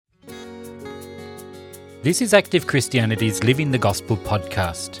This is Active Christianity's Living the Gospel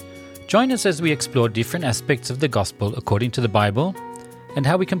podcast. Join us as we explore different aspects of the gospel according to the Bible and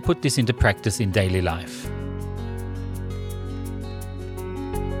how we can put this into practice in daily life.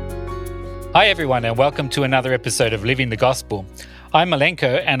 Hi everyone, and welcome to another episode of Living the Gospel. I'm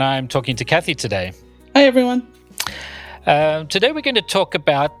Malenko and I'm talking to Kathy today. Hi everyone. Today we're going to talk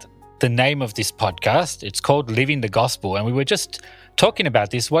about the name of this podcast. It's called Living the Gospel, and we were just talking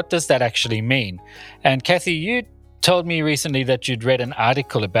about this. What does that actually mean? And Kathy, you told me recently that you'd read an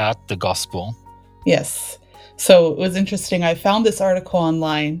article about the gospel. Yes. So it was interesting. I found this article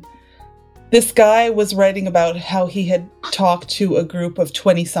online. This guy was writing about how he had talked to a group of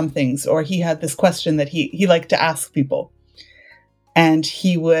 20-somethings, or he had this question that he liked to ask people. And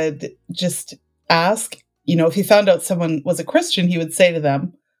he would just ask, if he found out someone was a Christian, he would say to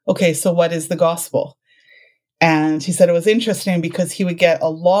them, okay, so what is the gospel? And he said it was interesting because he would get a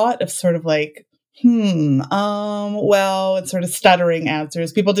lot of sort of like, and sort of stuttering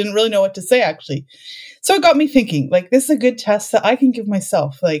answers. People didn't really know what to say, actually. So it got me thinking, this is a good test that I can give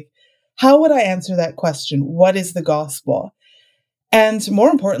myself. How would I answer that question? What is the gospel? And more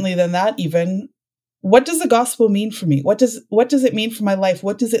importantly than that, even, what does the gospel mean for me? What does it mean for my life?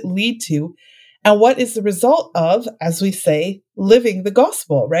 What does it lead to? And what is the result of, as we say, living the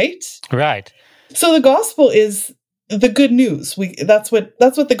gospel, right? Right. So the gospel is the good news. That's what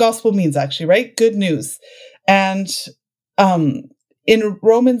the gospel means, actually, right? Good news. And in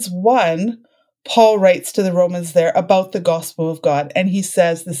Romans 1, Paul writes to the Romans there about the gospel of God. And he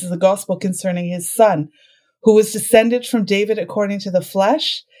says, this is the gospel concerning his son, who was descended from David according to the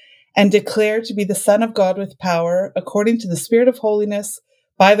flesh and declared to be the Son of God with power, according to the Spirit of holiness,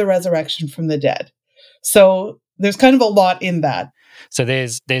 by the resurrection from the dead. So there's kind of a lot in that. So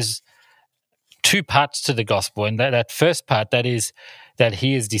there's two parts to the gospel, and that first part, that is that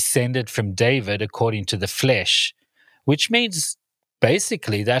he is descended from David according to the flesh, which means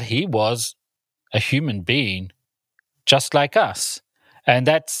basically that he was a human being just like us. And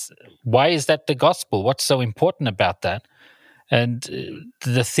why is that the gospel? What's so important about that? And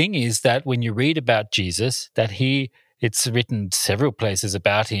the thing is that when you read about Jesus, that it's written several places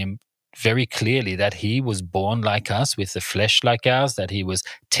about him very clearly that he was born like us, with the flesh like ours, that he was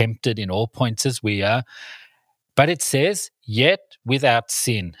tempted in all points as we are. But it says, yet without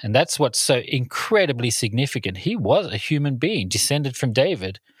sin. And that's what's so incredibly significant. He was a human being, descended from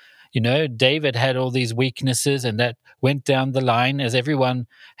David. David had all these weaknesses, and that went down the line, as everyone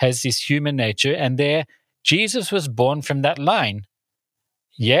has this human nature. And there, Jesus was born from that line.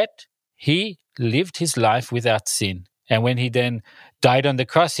 Yet he lived his life without sin. And when he then died on the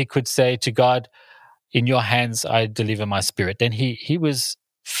cross, he could say to God, in your hands I deliver my spirit. Then he was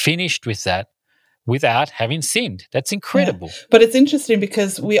finished with that without having sinned. That's incredible. Yeah. But it's interesting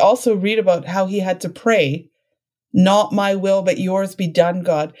because we also read about how he had to pray, not my will, but yours be done,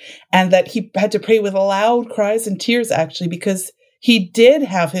 God. And that he had to pray with loud cries and tears, actually, because he did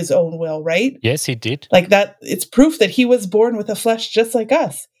have his own will, right? Yes, he did. That, it's proof that he was born with a flesh just like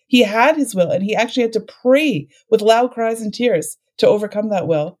us. He had his will, and he actually had to pray with loud cries and tears to overcome that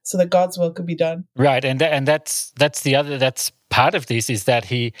will so that God's will could be done. Right, and that's part of this, is that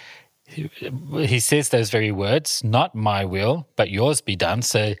he says those very words, not my will, but yours be done.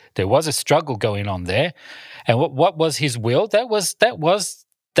 So there was a struggle going on there. And what was his will? That was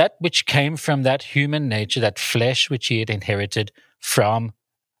that which came from that human nature, that flesh which he had inherited from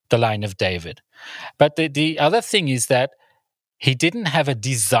the line of David. But the other thing is that he didn't have a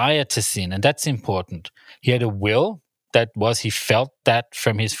desire to sin, and that's important. He had a will, he felt that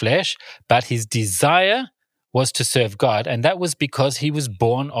from his flesh, but his desire was to serve God, and that was because he was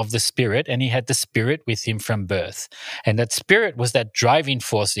born of the Spirit, and he had the Spirit with him from birth. And that Spirit was that driving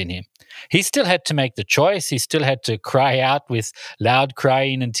force in him. He still had to make the choice. He still had to cry out with loud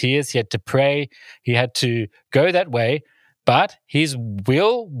crying and tears. He had to pray. He had to go that way, but his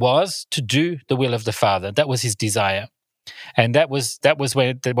will was to do the will of the Father. That was his desire. And that was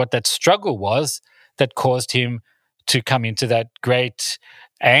what that struggle was that caused him to come into that great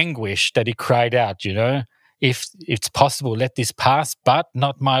anguish that he cried out, if it's possible, let this pass, but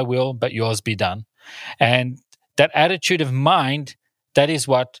not my will, but yours be done. And that attitude of mind, that is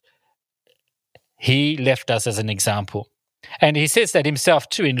what he left us as an example. And he says that himself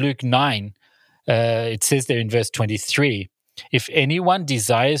too in Luke 9. It says there in verse 23, if anyone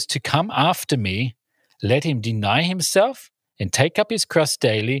desires to come after me, let him deny himself and take up his cross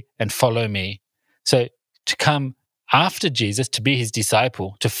daily and follow me. So to come after Jesus, to be his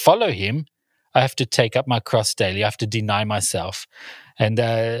disciple, to follow him, I have to take up my cross daily. I have to deny myself. And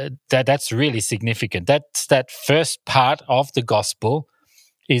that's really significant. That's that first part of the gospel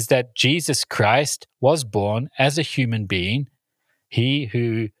is that Jesus Christ was born as a human being. He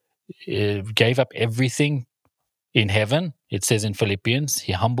who gave up everything in heaven, it says in Philippians,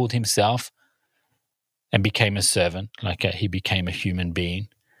 he humbled himself and became a servant, he became a human being.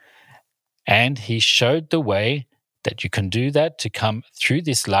 And he showed the way that you can do that, to come through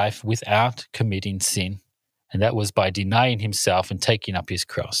this life without committing sin. And that was by denying himself and taking up his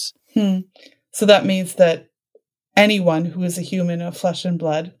cross. So that means that anyone who is a human of flesh and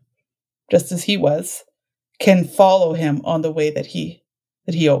blood, just as he was, can follow him on the way that he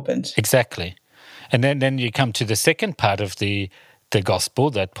opened. Exactly. And then you come to the second part of the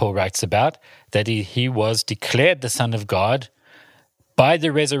gospel that Paul writes about, that he was declared the Son of God by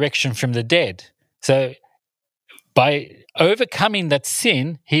the resurrection from the dead. So by overcoming that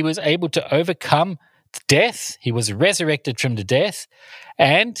sin, he was able to overcome death. He was resurrected from the death,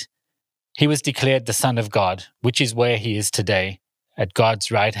 and he was declared the Son of God, which is where he is today, at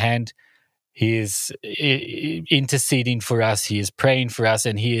God's right hand. He is interceding for us. He is praying for us,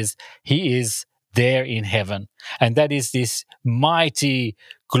 and he is there in heaven. And that is this mighty,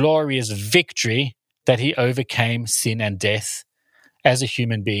 glorious victory that he overcame sin and death as a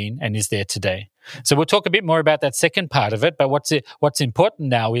human being and is there today. So we'll talk a bit more about that second part of it, but what's important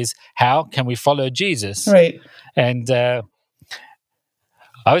now is how can we follow Jesus? Right. And I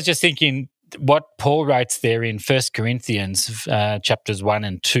was just thinking what Paul writes there in 1 Corinthians chapters 1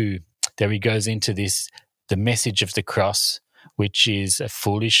 and 2, there he goes into the message of the cross, which is a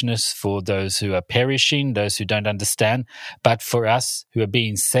foolishness for those who are perishing, those who don't understand. But for us who are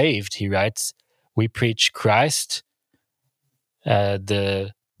being saved, he writes, we preach Christ,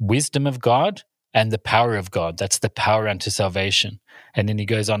 the wisdom of God and the power of God. That's the power unto salvation. And then he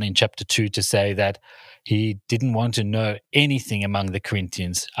goes on in chapter 2 to say that he didn't want to know anything among the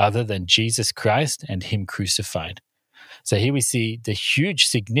Corinthians other than Jesus Christ and him crucified. So here we see the huge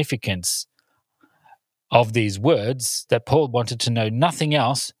significance of these words, that Paul wanted to know nothing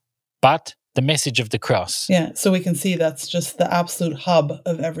else but the message of the cross. Yeah, so we can see that's just the absolute hub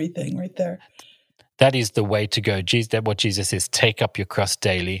of everything right there. That is the way to go. That what Jesus says, take up your cross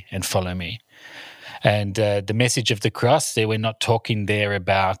daily and follow me. And the message of the cross, we're not talking there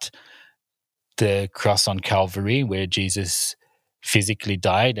about the cross on Calvary where Jesus physically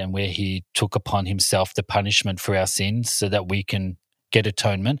died and where he took upon himself the punishment for our sins so that we can get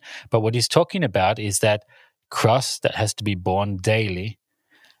atonement. But what he's talking about is that cross that has to be borne daily,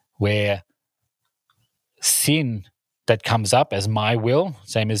 where sin that comes up as my will,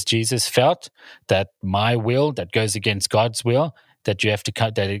 same as Jesus felt, that my will that goes against God's will, that you have to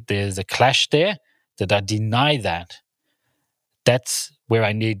cut, that there's a clash there, that I deny that. That's where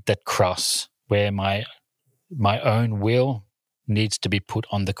I need that cross, where my own will needs to be put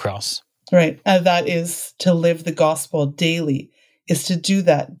on the cross. Right. And that is to live the gospel daily, is to do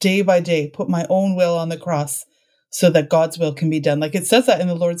that day by day, put my own will on the cross so that God's will can be done. Like it says that in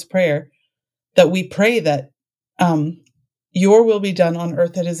the Lord's Prayer, that we pray that your will be done on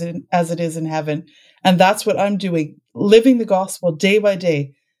earth as it is in heaven. And that's what I'm doing, living the gospel day by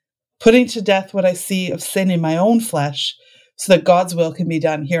day, putting to death what I see of sin in my own flesh so that God's will can be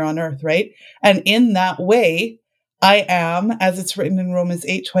done here on earth, right? And in that way, I am, as it's written in Romans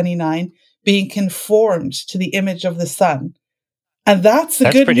 8:29, being conformed to the image of the Son. And that's good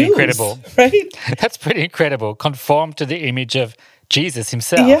news. That's pretty incredible. Right? That's pretty incredible. Conform to the image of Jesus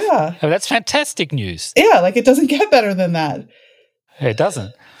himself. Yeah. Oh, that's fantastic news. Yeah, like it doesn't get better than that. It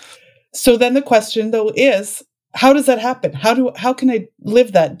doesn't. So then the question, though, is how does that happen? How can I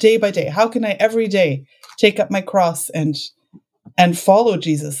live that day by day? How can I every day take up my cross and follow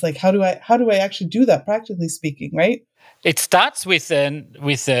Jesus? Like how do I actually do that, practically speaking, right? It starts with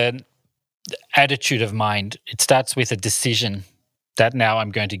an attitude of mind. It starts with a decision that now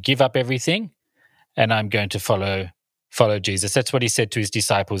I'm going to give up everything and I'm going to follow Jesus. That's what he said to his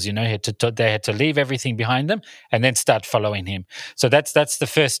disciples. They had to leave everything behind them and then start following him. So that's the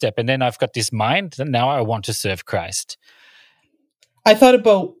first step. And then I've got this mind that now I want to serve Christ. I thought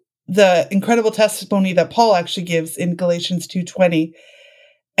about the incredible testimony that Paul actually gives in Galatians 2:20.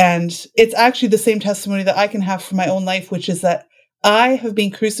 And it's actually the same testimony that I can have for my own life, which is that I have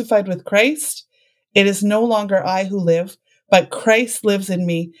been crucified with Christ. It is no longer I who live, but Christ lives in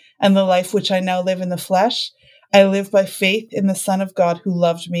me. And the life which I now live in the flesh, I live by faith in the Son of God who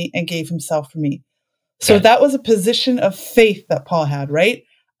loved me and gave himself for me. So that was a position of faith that Paul had, right?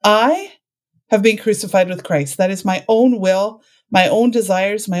 I have been crucified with Christ. That is my own will, my own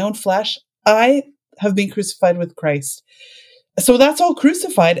desires, my own flesh. I have been crucified with Christ. So that's all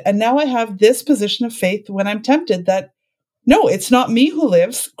crucified. And now I have this position of faith when I'm tempted that, no, it's not me who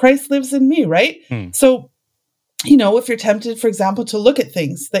lives. Christ lives in me, right? So if you're tempted, for example, to look at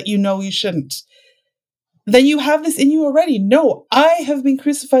things that you shouldn't, then you have this in you already. No, I have been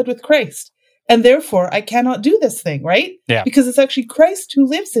crucified with Christ, and therefore I cannot do this thing, right? Yeah. Because it's actually Christ who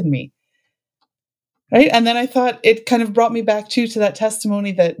lives in me. Right. And then I thought it kind of brought me back to that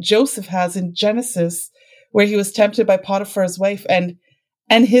testimony that Joseph has in Genesis, where he was tempted by Potiphar's wife. And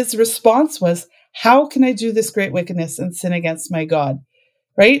his response was, how can I do this great wickedness and sin against my God?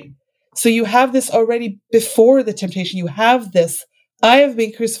 Right. So you have this already before the temptation. You have this, I have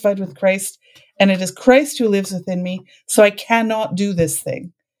been crucified with Christ, and it is Christ who lives within me. So I cannot do this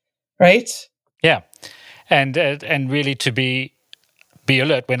thing. Right. Yeah. And really to be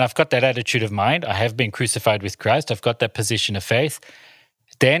alert. When I've got that attitude of mind, I have been crucified with Christ, I've got that position of faith,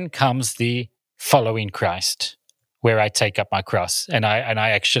 then comes the following Christ, where I take up my cross and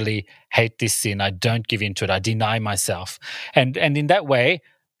I actually hate this sin. I don't give into it. I deny myself. And in that way,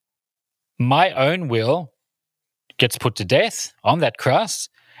 my own will gets put to death on that cross,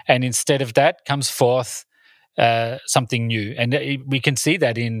 and instead of that comes forth something new. And we can see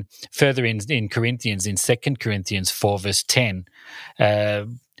that further in Corinthians, in 2 Corinthians 4 verse 10,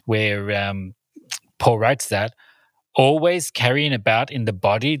 where Paul writes that, always carrying about in the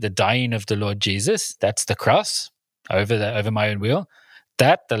body the dying of the Lord Jesus, that's the cross, over my own will,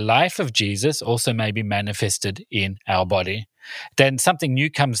 that the life of Jesus also may be manifested in our body. Then something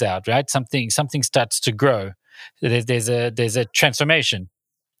new comes out, right? Something starts to grow. There's a transformation.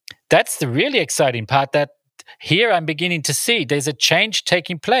 That's the really exciting part, that here I'm beginning to see there's a change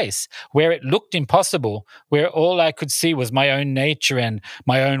taking place where it looked impossible, where all I could see was my own nature and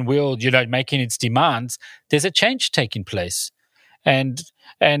my own will, making its demands. There's a change taking place. And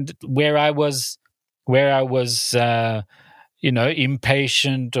where I was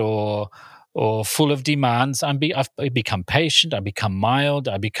impatient or full of demands, I've become patient, I become mild,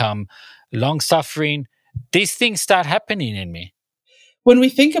 I become long-suffering. These things start happening in me. When we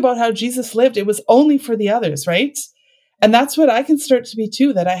think about how Jesus lived, it was only for the others, right? And that's what I can start to be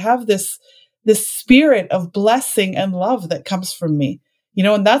too, that I have this spirit of blessing and love that comes from me,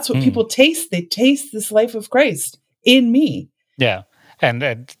 and that's what people taste. They taste this life of Christ in me. Yeah. And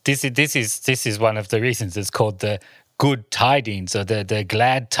this is one of the reasons it's called the good tidings, or the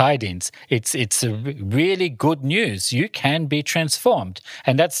glad tidings. It's a really good news. You can be transformed,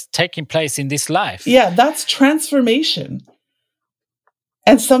 and that's taking place in this life. Yeah, that's transformation.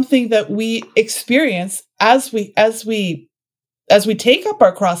 And something that we experience as we take up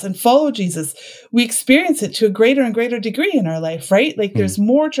our cross and follow Jesus, we experience it to a greater and greater degree in our life, right? Like there's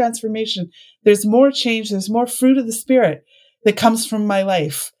more transformation, there's more change, there's more fruit of the Spirit that comes from my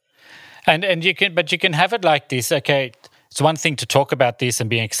life. And you can have it like this. Okay, it's one thing to talk about this and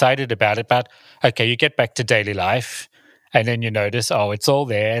be excited about it, but okay, you get back to daily life, and then you notice, it's all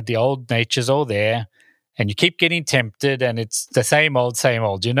there. The old nature's all there. And you keep getting tempted, and it's the same old,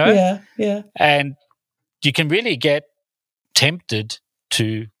 Yeah, yeah. And you can really get tempted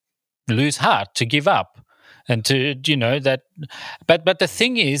to lose heart, to give up, and to, that. But the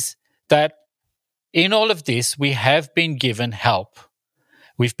thing is that in all of this, we have been given help.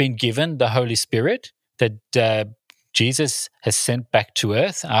 We've been given the Holy Spirit that Jesus has sent back to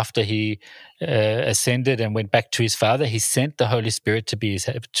earth after he ascended and went back to his Father. He sent the Holy Spirit to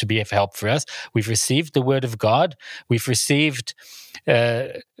be of help for us. We've received the Word of God. We've received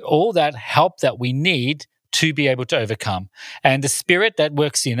all that help that we need to be able to overcome. And the Spirit that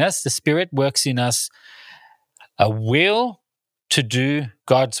works in us, a will to do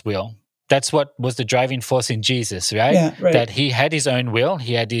God's will. That's what was the driving force in Jesus, right? Yeah, right. That he had his own will.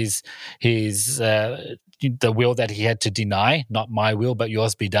 He had his the will that he had to deny, not my will, but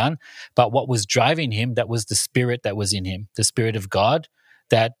yours be done. But what was driving him, that was the Spirit that was in him, the Spirit of God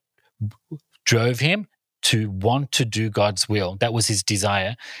that drove him to want to do God's will. That was his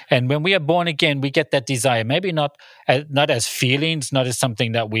desire. And when we are born again, we get that desire, maybe not as feelings, not as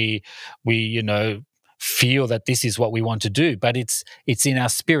something that we feel that this is what we want to do, but it's in our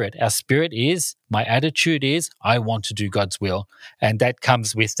spirit. Our spirit is, my attitude is, I want to do God's will. And that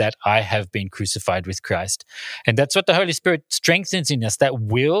comes with that I have been crucified with Christ. And that's what the Holy Spirit strengthens in us, that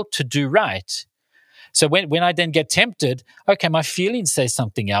will to do right. So when I then get tempted, okay, my feelings say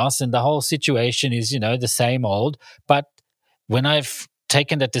something else and the whole situation is, the same old. But when I've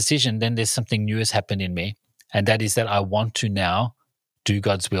taken that decision, then there's something new has happened in me. And that is that I want to now do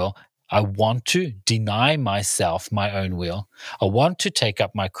God's will. I want to deny myself my own will. I want to take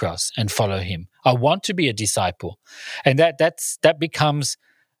up my cross and follow him. I want to be a disciple. And that becomes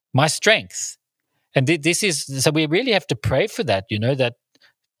my strength. And so we really have to pray for that, that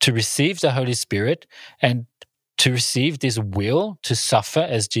to receive the Holy Spirit and to receive this will to suffer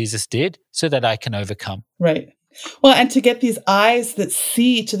as Jesus did so that I can overcome. Right. Well, and to get these eyes that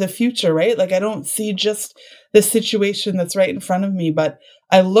see to the future, right? Like I don't see just the situation that's right in front of me, but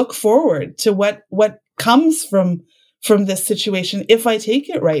I look forward to what comes from this situation if I take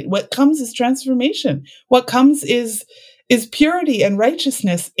it right. What comes is transformation. What comes is purity and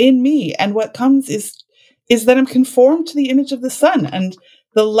righteousness in me, and what comes is that I'm conformed to the image of the Son, and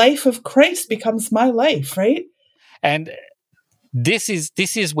the life of Christ becomes my life, right? And this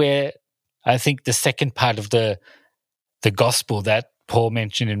is where I think the second part of the gospel that Paul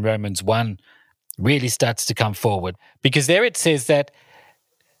mentioned in Romans 1 really starts to come forward. Because there it says that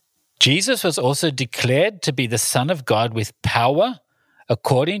Jesus was also declared to be the Son of God with power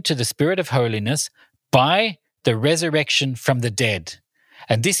according to the Spirit of holiness by the resurrection from the dead.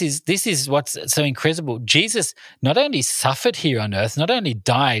 And this is what's so incredible. Jesus not only suffered here on earth, not only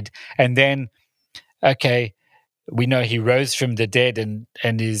died, and then, okay, we know he rose from the dead and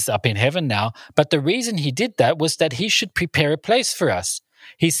is up in heaven now. But the reason he did that was that he should prepare a place for us.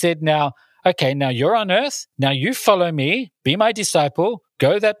 He said, now you're on earth. Now you follow me, be my disciple,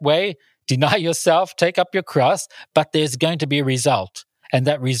 go that way, deny yourself, take up your cross. But there's going to be a result. And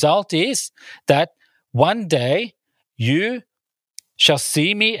that result is that one day you shall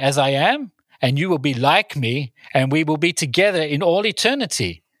see me as I am, and you will be like me, and we will be together in all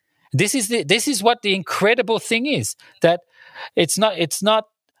eternity. This is what the incredible thing is, that it's not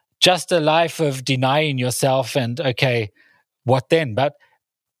just a life of denying yourself and, okay, what then? But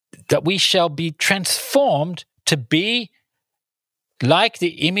that we shall be transformed to be like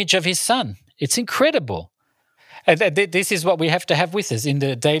the image of his Son. It's incredible. And this is what we have to have with us in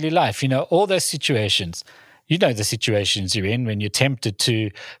the daily life. All those situations. You know the situations you're in when you're tempted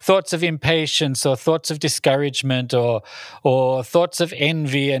to thoughts of impatience or thoughts of discouragement or thoughts of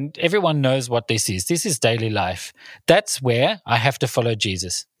envy, and everyone knows what this is. This is daily life. That's where I have to follow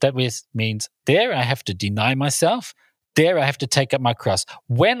Jesus. That means there I have to deny myself. There I have to take up my cross.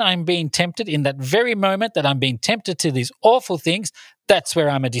 When I'm being tempted, in that very moment that I'm being tempted to these awful things, that's where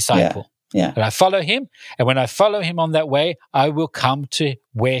I'm a disciple. Yeah. And I follow him, and when I follow him on that way, I will come to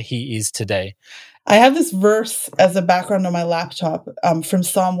where he is today. I have this verse as a background on my laptop from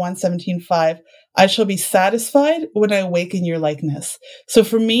Psalm 117:5. I shall be satisfied when I awaken your likeness. So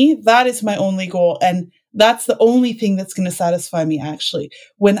for me, that is my only goal. And that's the only thing that's going to satisfy me, actually,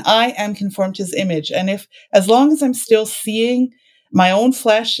 when I am conformed to his image. And as long as I'm still seeing my own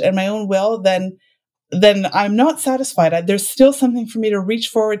flesh and my own will, then I'm not satisfied. There's still something for me to reach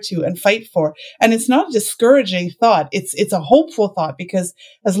forward to and fight for. And it's not a discouraging thought. It's a hopeful thought, because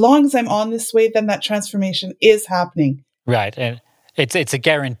as long as I'm on this way, then that transformation is happening. Right. And it's a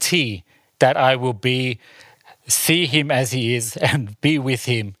guarantee that I will see him as he is and be with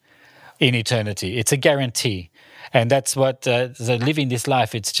him in eternity. It's a guarantee. And that's what, so living this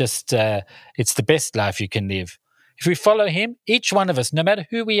life, it's just, it's the best life you can live. If we follow him, each one of us, no matter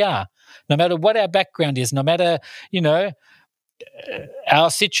who we are, no matter what our background is, no matter, our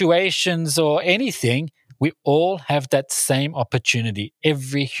situations or anything, we all have that same opportunity.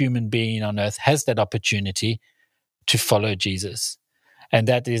 Every human being on earth has that opportunity to follow Jesus. And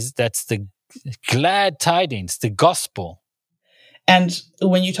that's the glad tidings, the gospel. And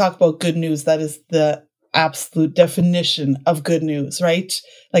when you talk about good news, that is the absolute definition of good news, right?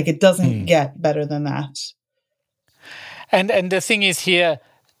 Like it doesn't get better than that. And the thing is here,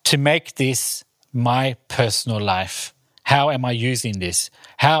 to make this my personal life, how am I using this?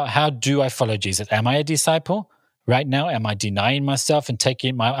 How do I follow Jesus? Am I a disciple right now? Am I denying myself and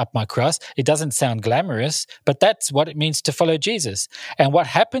taking up my cross? It doesn't sound glamorous, but that's what it means to follow Jesus. And what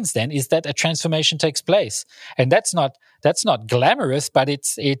happens then is that a transformation takes place. And that's not glamorous, but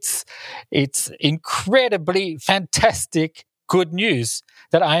it's incredibly fantastic good news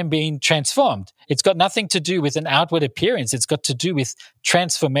that I am being transformed. It's got nothing to do with an outward appearance. It's got to do with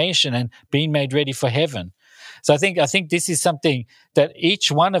transformation and being made ready for heaven. So I think this is something that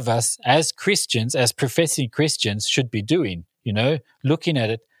each one of us as Christians, as professing Christians, should be doing, looking at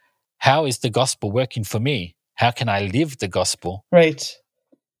it. How is the gospel working for me? How can I live the gospel? Right.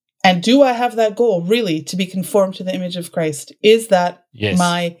 And do I have that goal, really, to be conformed to the image of Christ? Is that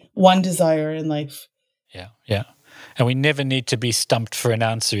my one desire in life? Yeah. And we never need to be stumped for an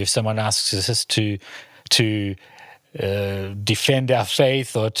answer if someone asks us to defend our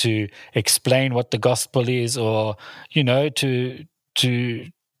faith or to explain what the gospel is, or to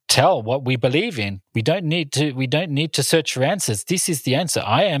tell what we believe in. We don't need to search for answers. This is the answer.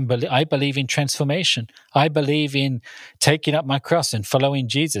 I believe in transformation. I believe in taking up my cross and following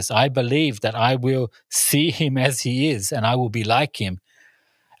Jesus. I believe that I will see him as he is and I will be like him,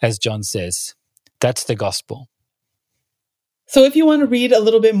 as John says. That's the gospel. So if you want to read a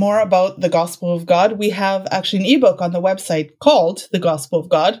little bit more about the Gospel of God, we have actually an ebook on the website called The Gospel of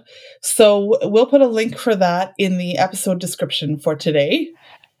God. So we'll put a link for that in the episode description for today.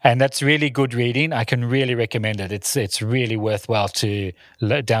 And that's really good reading. I can really recommend it. It's really worthwhile to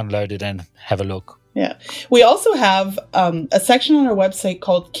download it and have a look. Yeah. We also have a section on our website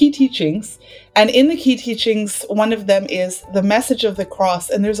called Key Teachings. And in the Key Teachings, one of them is the message of the cross.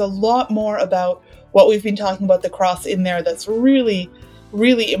 And there's a lot more about what we've been talking about the cross in there that's really,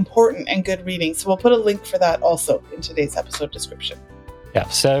 really important and good reading. So we'll put a link for that also in today's episode description. Yeah,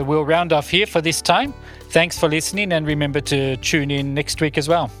 so we'll round off here for this time. Thanks for listening, and remember to tune in next week as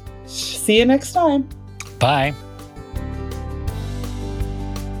well. See you next time. Bye.